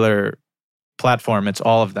particular platform. It's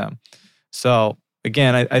all of them. So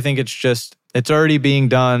again, I think it's already being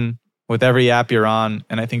done with every app you're on.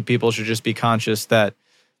 And I think people should just be conscious that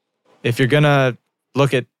if you're going to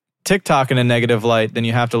look at TikTok in a negative light, then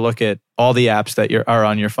you have to look at all the apps that are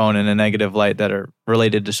on your phone in a negative light that are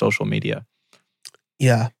related to social media.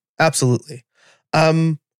 Yeah, absolutely.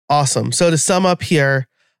 Awesome. So to sum up here,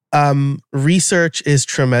 research is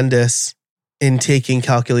tremendous in taking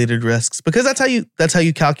calculated risks because that's how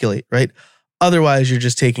you calculate, right? Otherwise, you're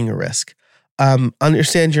just taking a risk.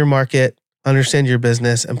 Understand your market, understand your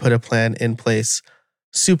business, and put a plan in place.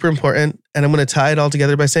 Super important. And I'm going to tie it all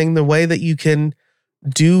together by saying the way that you can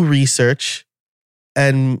do research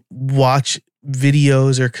and watch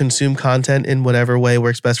videos or consume content in whatever way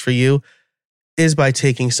works best for you is by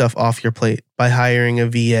taking stuff off your plate, by hiring a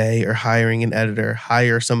VA or hiring an editor,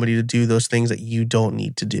 hire somebody to do those things that you don't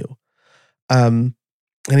need to do.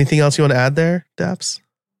 Anything else you want to add there, Dappz?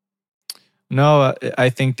 No, I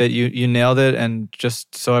think that you nailed it. And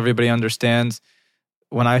just so everybody understands,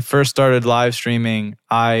 when I first started live streaming,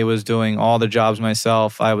 I was doing all the jobs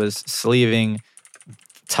myself. I was sleeving,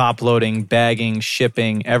 top loading, bagging,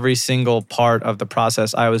 shipping, every single part of the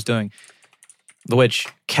process I was doing, which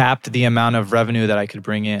capped the amount of revenue that I could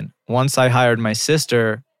bring in. Once I hired my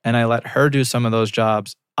sister and I let her do some of those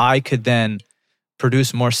jobs, I could then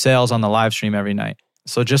produce more sales on the live stream every night.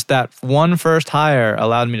 So just that one first hire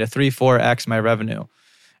allowed me to 3-4x my revenue.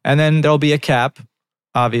 And then there'll be a cap,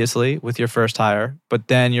 obviously, with your first hire, but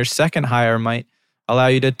then your second hire might allow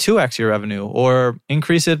you to 2x your revenue or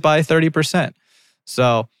increase it by 30%.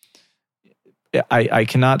 So I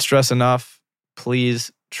cannot stress enough,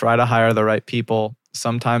 please try to hire the right people.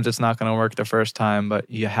 Sometimes it's not going to work the first time, but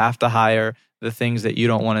you have to hire the things that you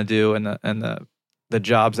don't want to do and the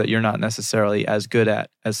jobs that you're not necessarily as good at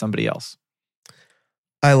as somebody else.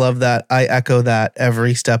 I love that. I echo that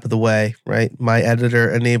every step of the way, right? My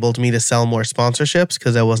editor enabled me to sell more sponsorships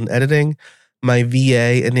because I wasn't editing. My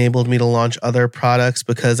VA enabled me to launch other products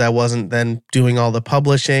because I wasn't then doing all the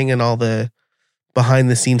publishing and all the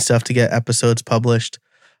behind the scenes stuff to get episodes published.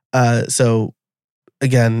 So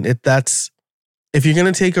again, if you're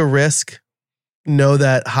going to take a risk, know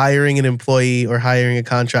that hiring an employee or hiring a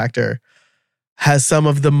contractor has some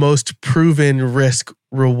of the most proven risk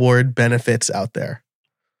reward benefits out there.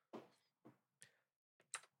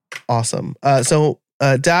 Awesome. So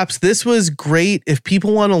Dappz, this was great. If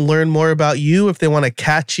people want to learn more about you, if they want to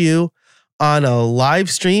catch you on a live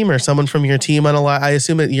stream or someone from your team on I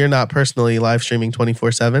assume that you're not personally live streaming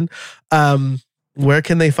 24/7. Where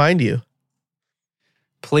can they find you?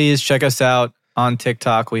 Please check us out on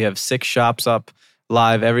TikTok. We have 6 shops up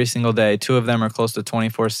live every single day. 2 of them are close to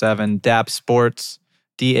 24/7. Dappz Sports,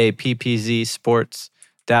 DAPPZ Sports.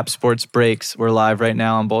 Dappz Sports Breaks. We're live right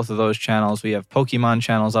now on both of those channels. We have Pokemon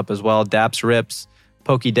channels up as well. Dappz Rips,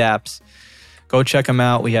 Dappz. Go check them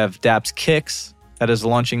out. We have Dappz Kicks that is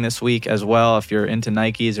launching this week as well. If you're into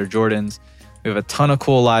Nikes or Jordans, we have a ton of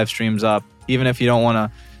cool live streams up. Even if you don't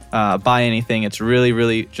want to buy anything, it's really,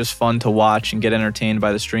 really just fun to watch and get entertained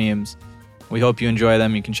by the streams. We hope you enjoy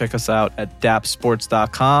them. You can check us out at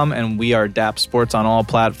dappsports.com, and we are Dappz Sports on all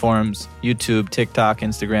platforms: YouTube, TikTok,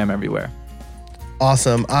 Instagram, everywhere.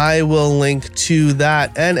 Awesome. I will link to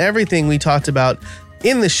that and everything we talked about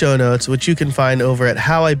in the show notes, which you can find over at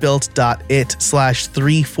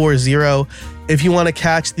howibuilt.it/340. If you want to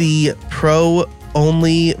catch the pro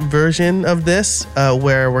only version of this,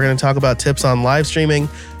 where we're going to talk about tips on live streaming,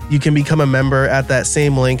 you can become a member at that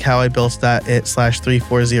same link,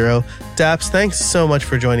 howibuilt.it/340. Dappz, thanks so much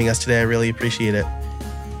for joining us today. I really appreciate it.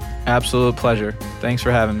 Absolute pleasure. Thanks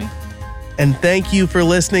for having me. And thank you for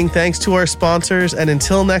listening. Thanks to our sponsors. And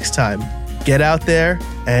until next time, get out there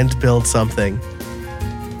and build something.